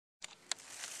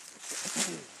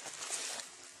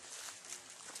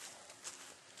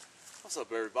What's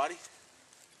up, everybody?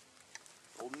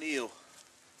 Old Neil,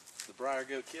 the Briar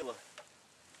Goat Killer.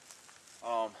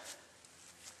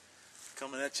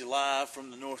 Coming at you live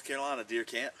from the North Carolina deer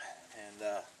camp,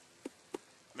 and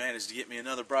managed to get me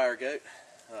another briar goat.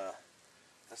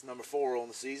 That's number 4 on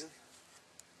the season.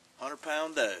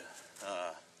 100-pound doe.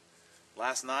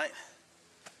 Last night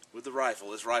with the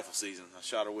rifle. It's rifle season. I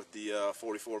shot her with the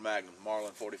 44 Magnum,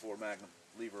 Marlin 44 Magnum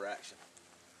lever action.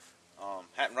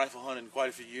 Hadn't rifle hunted in quite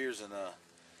a few years, and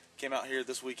came out here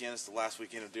this weekend. It's the last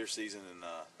weekend of deer season, and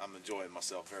I'm enjoying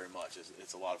myself very much.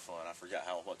 It's a lot of fun. I forgot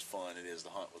how much fun it is to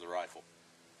hunt with a rifle.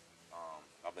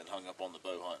 I've been hung up on the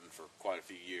bow hunting for quite a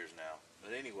few years now.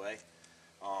 But anyway,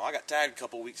 I got tagged a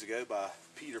couple weeks ago by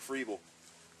Peter Freeble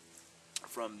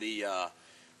from the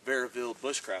Verraville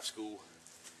Bushcraft School,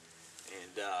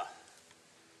 and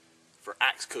for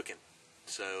axe cooking.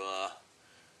 So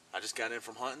I just got in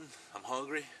from hunting. I'm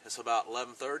hungry. It's about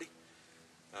 11:30.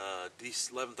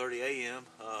 11:30 a.m.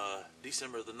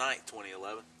 December the 9th,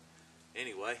 2011.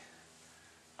 Anyway,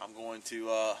 I'm going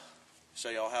to show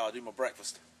y'all how I do my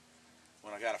breakfast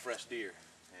when I got a fresh deer,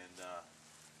 and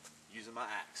using my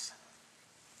axe.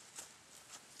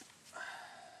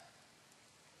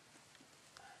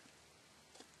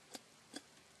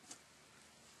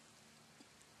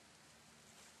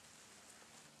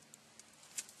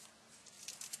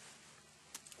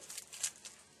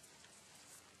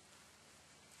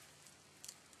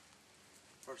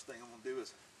 First thing I'm going to do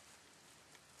is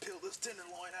peel this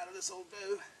tenderloin out of this old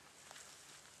doe.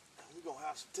 We're going to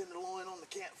have some tenderloin on the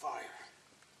campfire.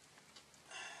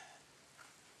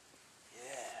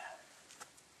 Yeah.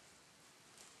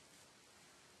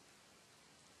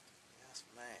 Yes,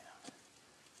 ma'am.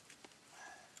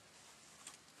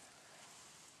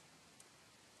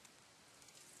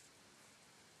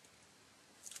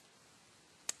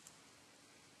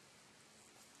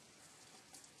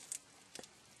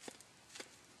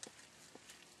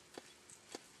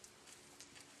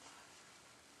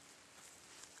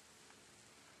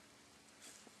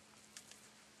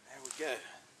 Go.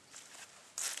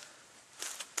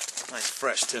 Nice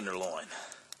fresh tenderloin.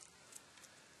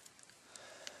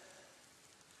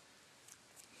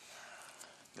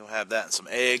 You'll have that and some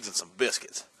eggs and some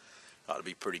biscuits. Ought to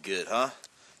be pretty good, huh?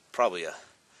 Probably a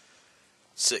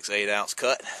 6-8 ounce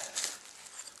cut.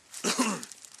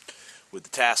 With the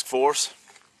task force.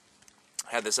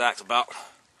 Had this axe about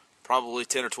probably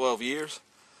 10 or 12 years.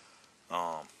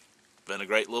 Been a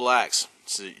great little axe.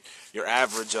 See, your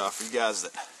average, for you guys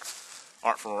that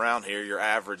aren't from around here, your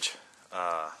average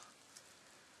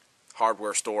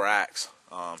hardware store axe,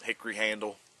 hickory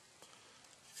handle,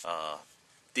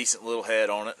 decent little head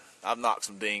on it. I've knocked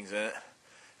some dings in it.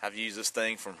 I've used this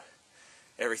thing from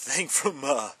everything from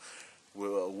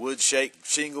wood shake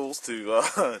shingles to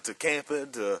to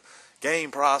camping to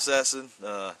game processing.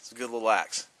 It's a good little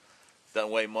axe.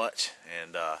 Doesn't weigh much,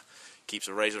 and keeps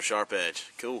a razor sharp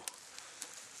edge. Cool.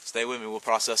 Stay with me. We'll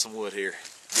process some wood here.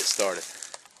 Get started.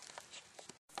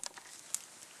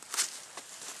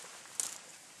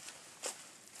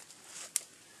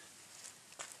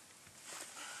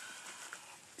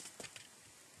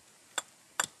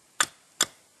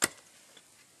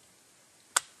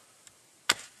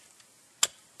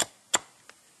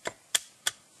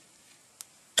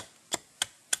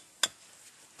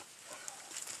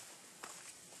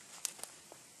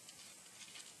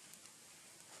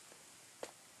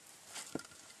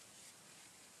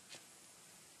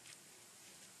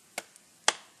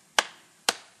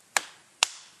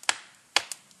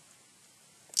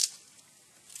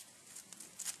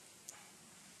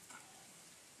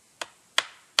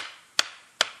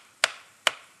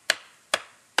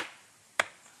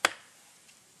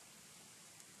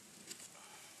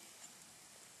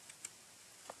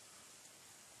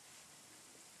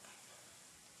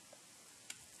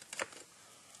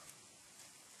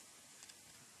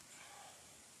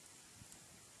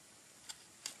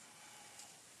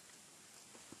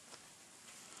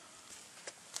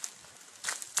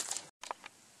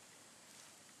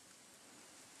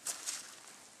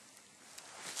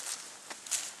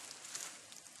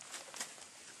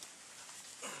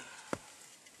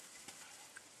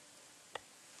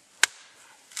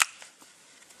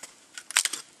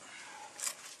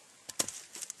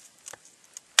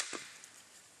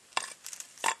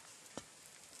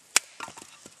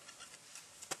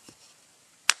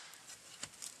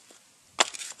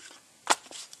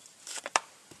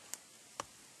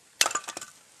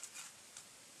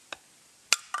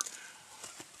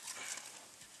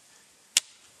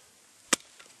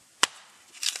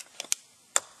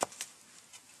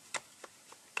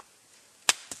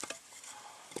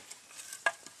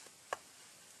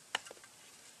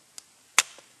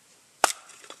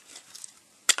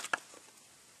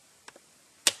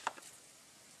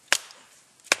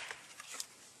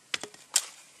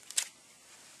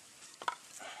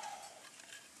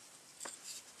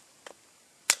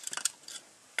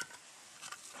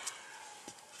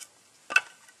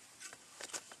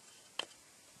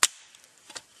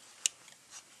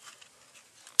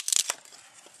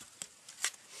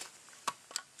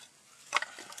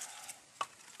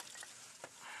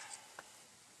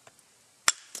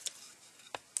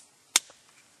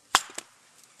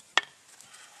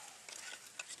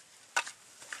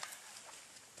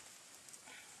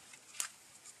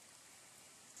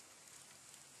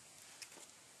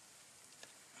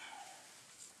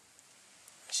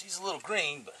 She's a little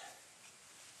green, but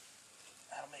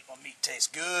that'll make my meat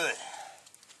taste good.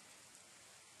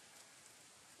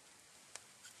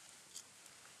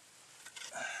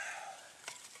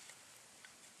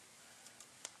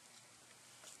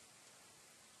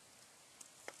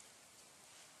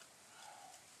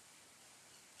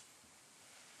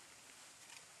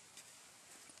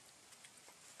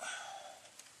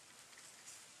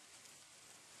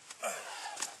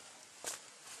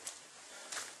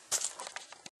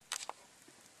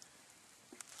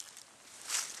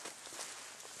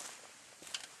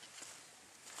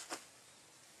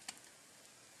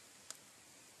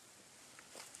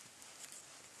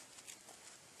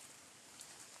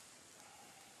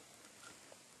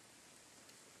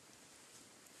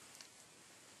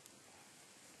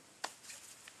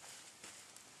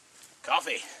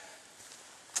 Coffee.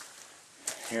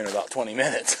 Here in about 20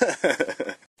 minutes.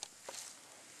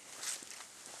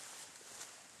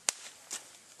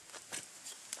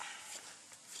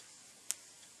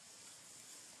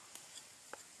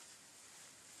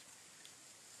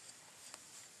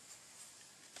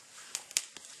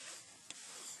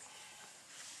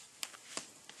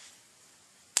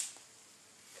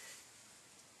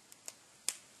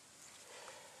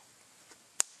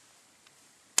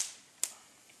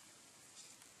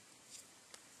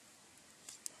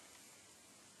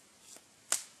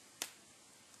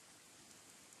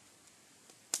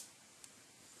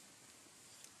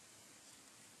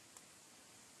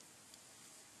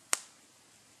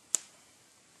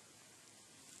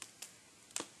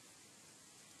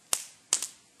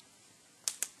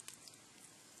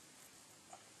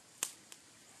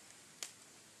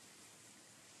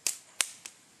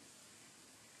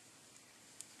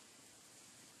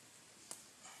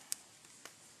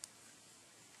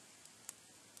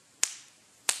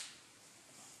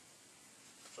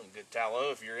 Some good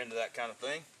tallow if you're into that kind of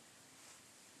thing.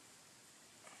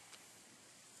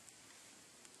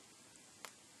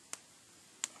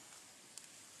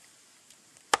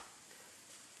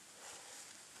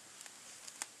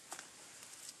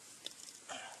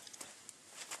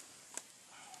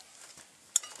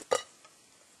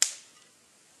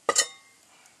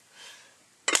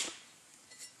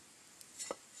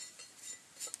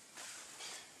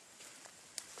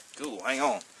 Cool, hang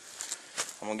on.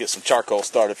 I'm gonna get some charcoal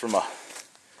started for my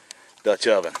Dutch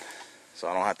oven, so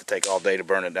I don't have to take all day to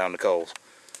burn it down the coals.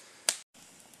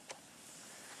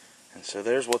 And so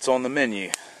there's what's on the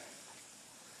menu.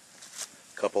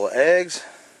 Couple of eggs,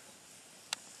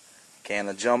 can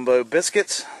of jumbo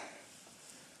biscuits,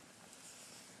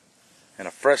 and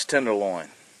a fresh tenderloin.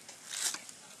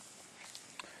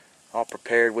 All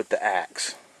prepared with the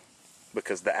axe,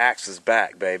 because the axe is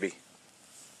back, baby.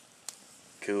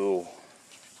 Cool.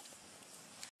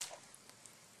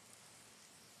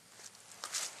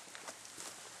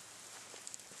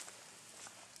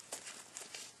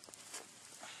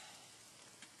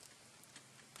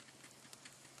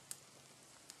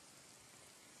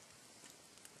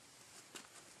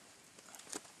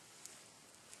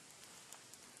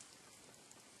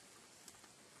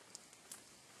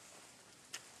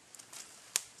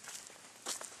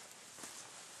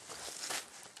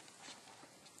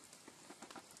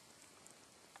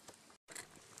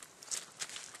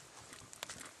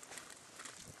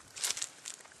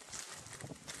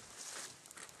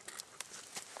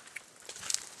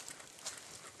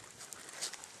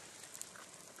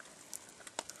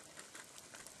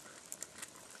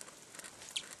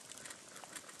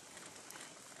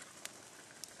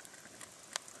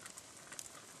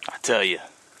 I tell you,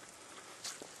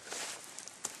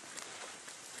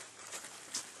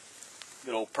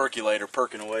 good old percolator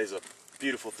perking away is a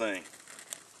beautiful thing.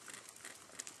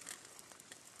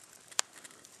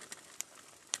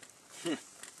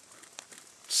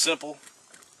 Simple,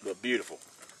 but beautiful.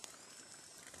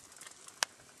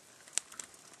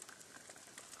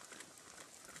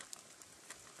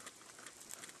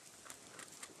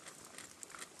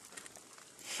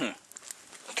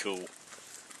 Cool.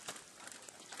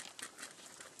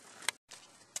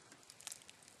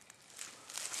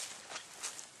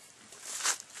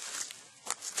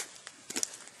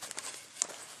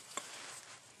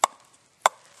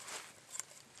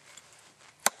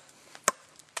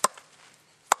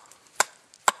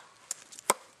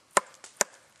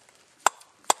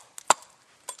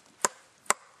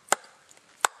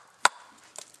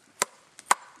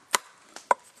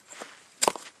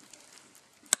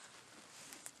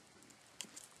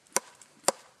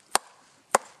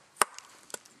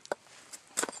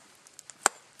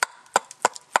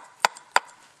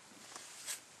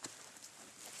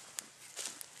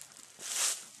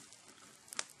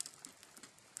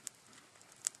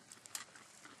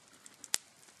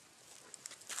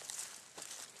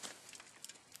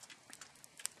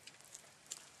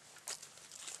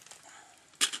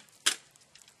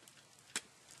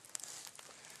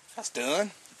 That's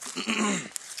done.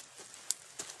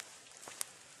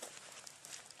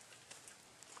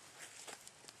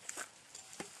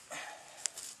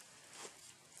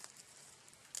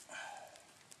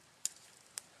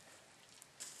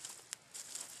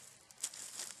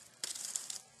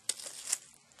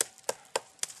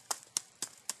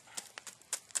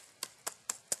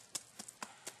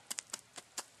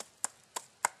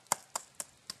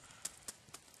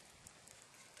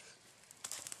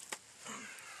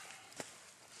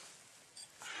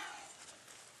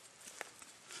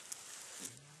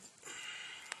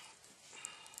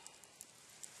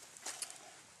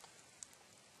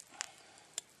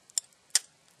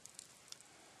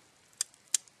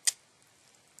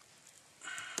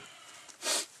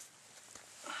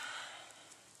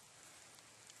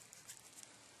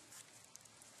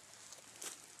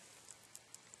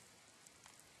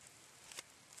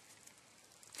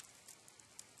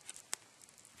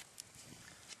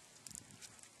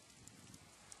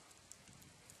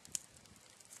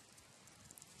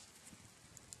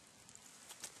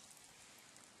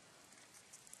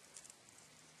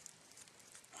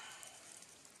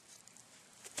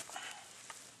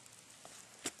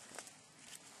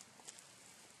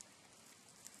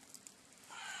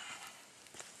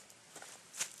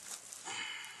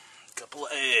 Couple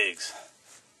of eggs.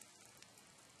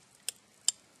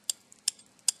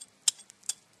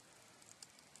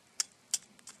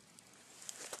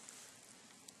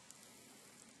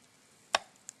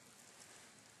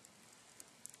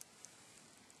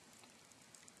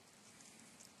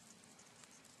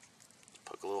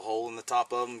 Poke a little hole in the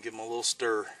top of them, give them a little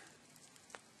stir.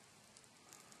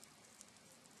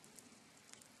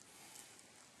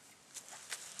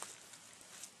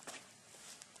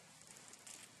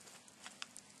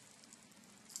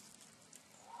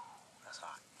 That's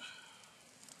hot.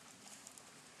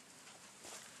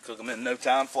 Cook them in no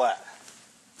time flat.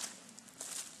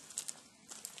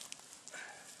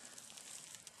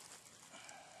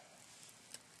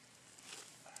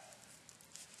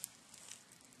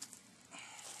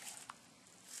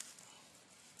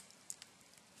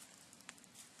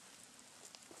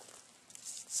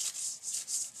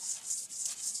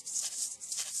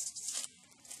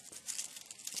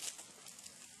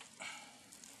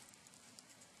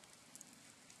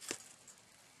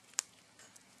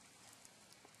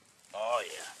 Oh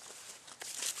yeah.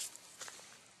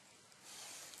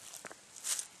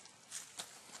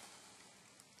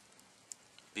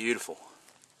 Beautiful.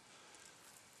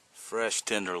 Fresh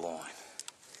tenderloin.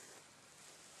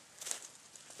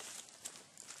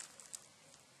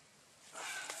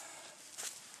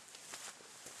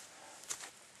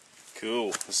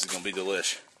 Cool. This is gonna be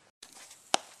delish.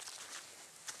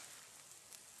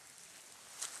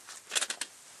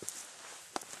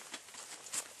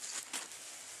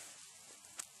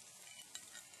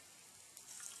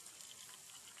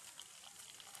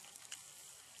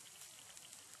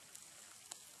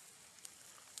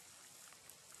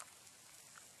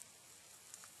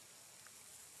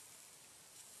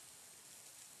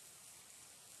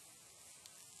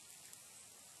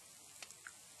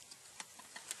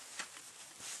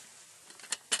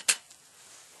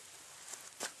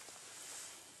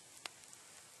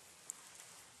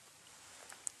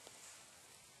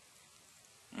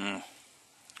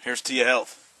 Here's to your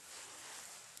health.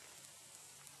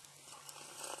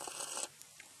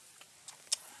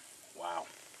 Wow.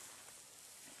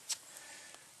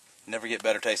 Never get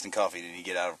better tasting coffee than you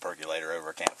get out of a percolator over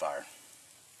a campfire.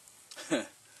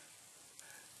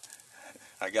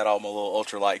 I got all my little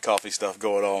ultralight coffee stuff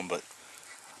going on, but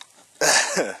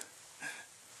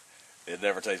it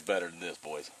never tastes better than this,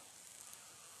 boys.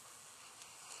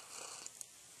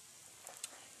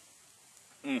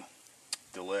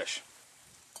 Delish.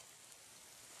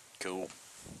 Cool.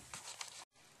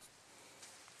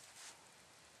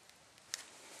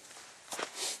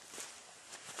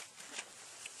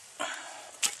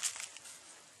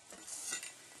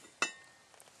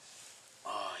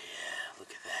 Oh yeah,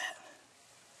 look at that.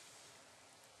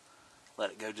 Let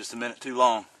it go just a minute too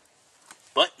long.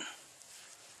 But,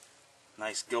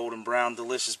 nice golden brown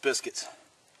delicious biscuits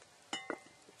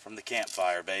from the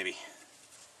campfire, baby.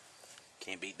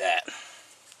 Can't beat that.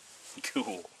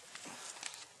 Cool.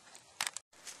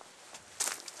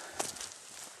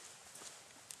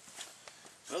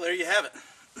 Well, there you have it.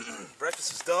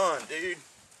 Breakfast is done, dude.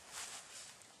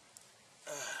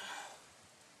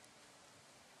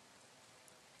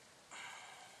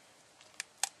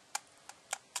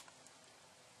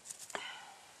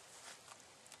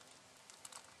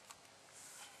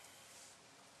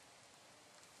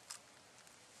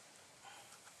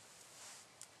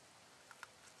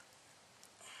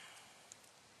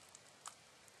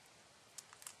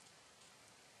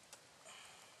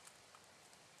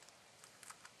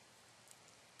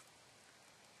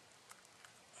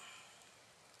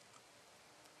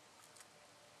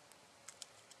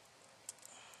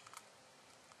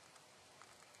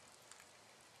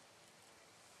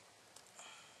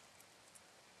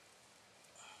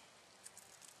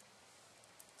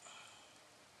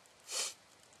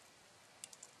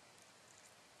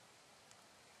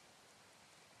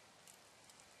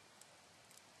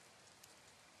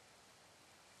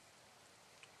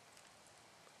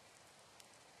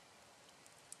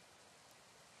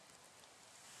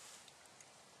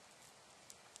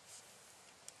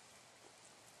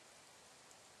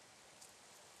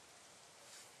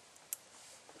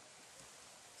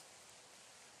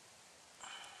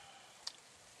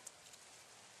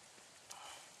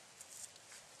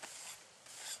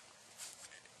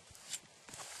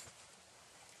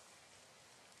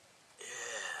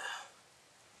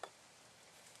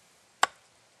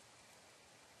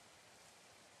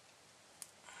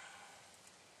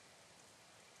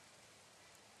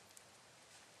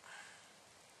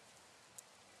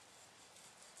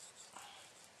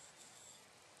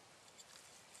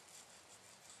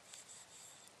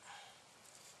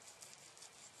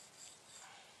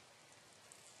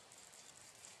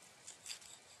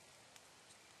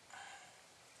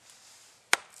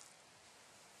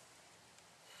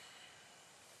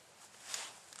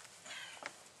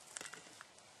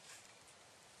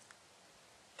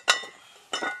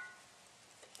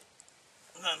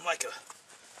 nothing like a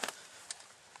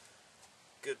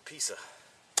good piece of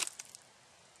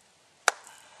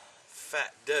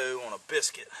fat dough on a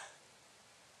biscuit.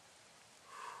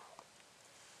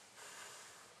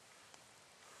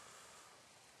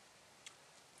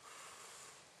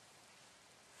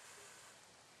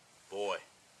 Boy.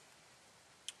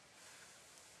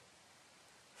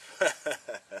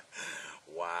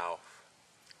 Wow.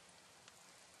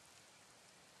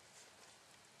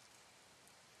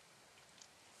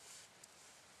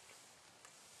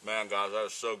 Man, guys, that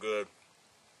is so good.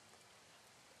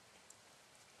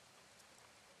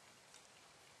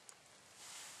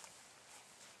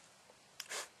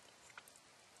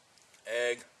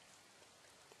 Egg,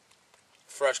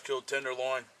 fresh killed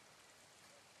tenderloin.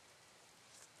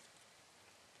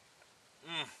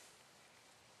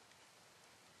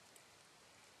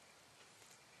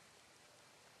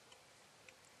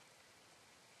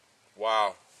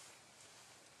 Wow.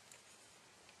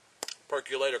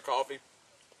 Percolator coffee.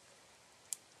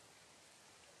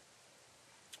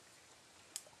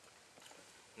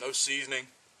 No seasoning.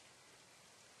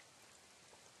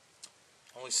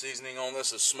 Only seasoning on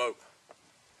this is smoke.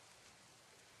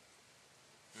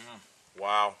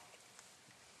 Wow.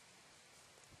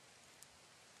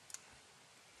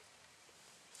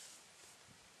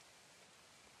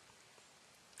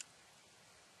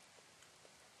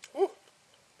 Whew.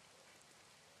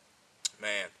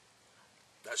 Man,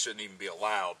 that shouldn't even be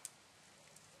allowed.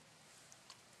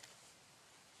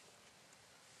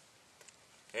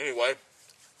 Anyway.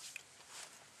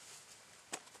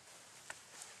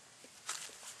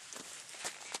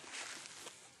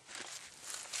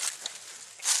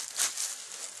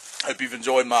 Hope you've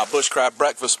enjoyed my bushcraft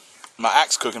breakfast, my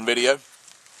axe cooking video.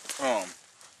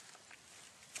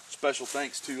 Special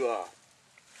thanks to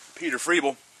Peter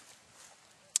Friebel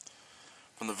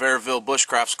from the Verville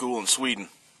Bushcraft School in Sweden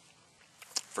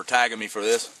for tagging me for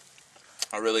this.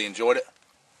 I really enjoyed it.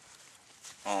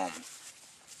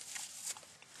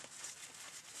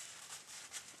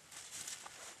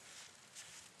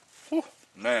 Whew,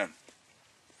 man,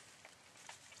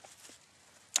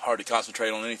 hard to concentrate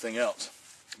on anything else.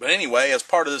 But anyway, as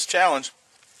part of this challenge,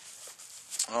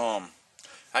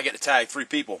 I get to tag 3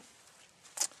 people.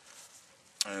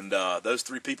 And those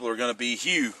 3 people are going to be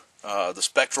Hugh, the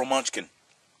Spectral Munchkin.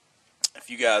 If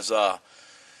you guys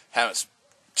haven't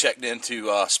checked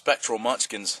into Spectral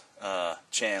Munchkin's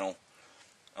channel,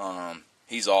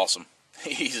 he's awesome.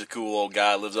 He's a cool old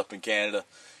guy, lives up in Canada,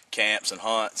 camps and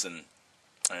hunts, and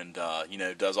you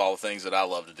know, does all the things that I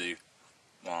love to do.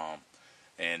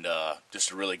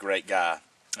 Just a really great guy.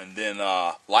 And then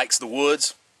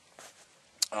Likesthewoods.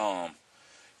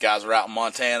 Guys are out in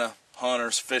Montana,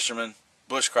 hunters, fishermen,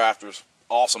 bushcrafters,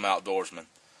 awesome outdoorsmen.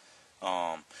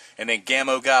 And then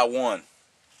Gamo Guy 1.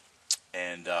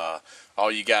 And all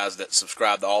you guys that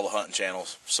subscribe to all the hunting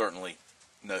channels certainly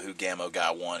know who Gamo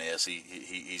Guy 1 is.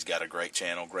 He's got a great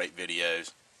channel, great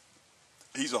videos.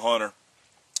 He's a hunter.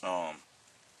 I'll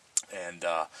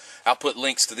put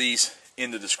links to these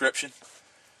in the description.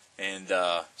 And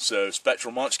so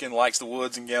Spectral Munchkin,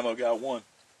 Likesthewoods, and Gamo Guy 1.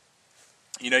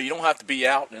 You know, you don't have to be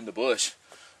out in the bush.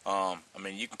 I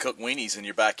mean, you can cook weenies in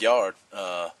your backyard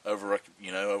over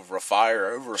a fire,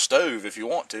 or over a stove if you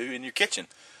want to, in your kitchen.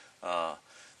 The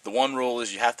one rule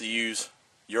is you have to use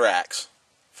your axe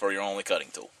for your only cutting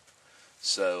tool.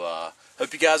 So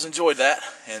hope you guys enjoyed that.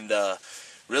 And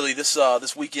really,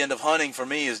 this weekend of hunting for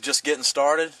me is just getting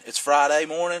started. It's Friday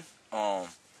morning.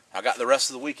 I got the rest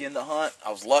of the weekend to hunt.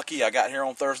 I was lucky. I got here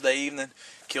on Thursday evening,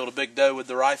 killed a big doe with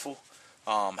the rifle.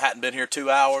 Hadn't been here 2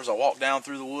 hours. I walked down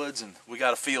through the woods, and we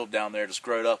got a field down there just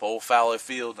growed up, old fallow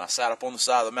field. And I sat up on the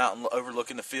side of the mountain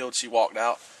overlooking the field. She walked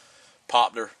out,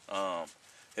 popped her.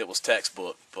 It was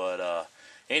textbook. But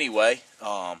anyway,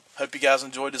 hope you guys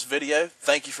enjoyed this video.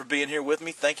 Thank you for being here with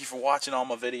me. Thank you for watching all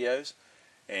my videos.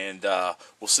 And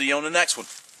we'll see you on the next one.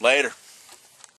 Later.